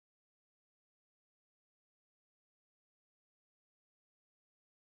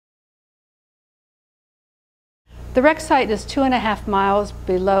The wreck site is 2.5 miles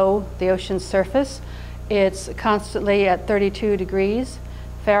below the ocean's surface. It's constantly at 32 degrees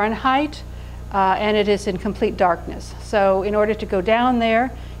Fahrenheit, and it is in complete darkness. So in order to go down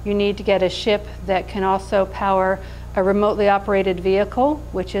there, you need to get a ship that can also power a remotely operated vehicle,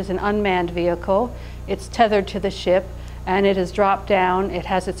 which is an unmanned vehicle. It's tethered to the ship, and it is dropped down. It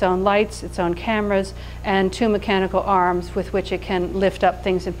has its own lights, its own cameras, and 2 mechanical arms with which it can lift up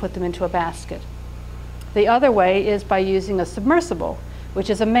things and put them into a basket. The other way is by using a submersible, which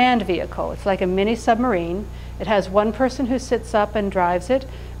is a manned vehicle. It's like a mini submarine. It has 1 person who sits up and drives it,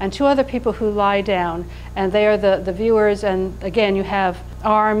 and 2 other people who lie down, and they are the viewers. And again, you have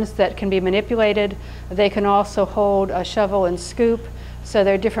arms that can be manipulated. They can also hold a shovel and scoop. So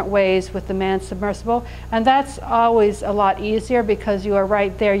there are different ways with the manned submersible, and that's always a lot easier because you are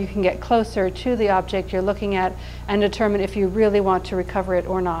right there. You can get closer to the object you're looking at and determine if you really want to recover it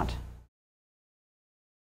or not.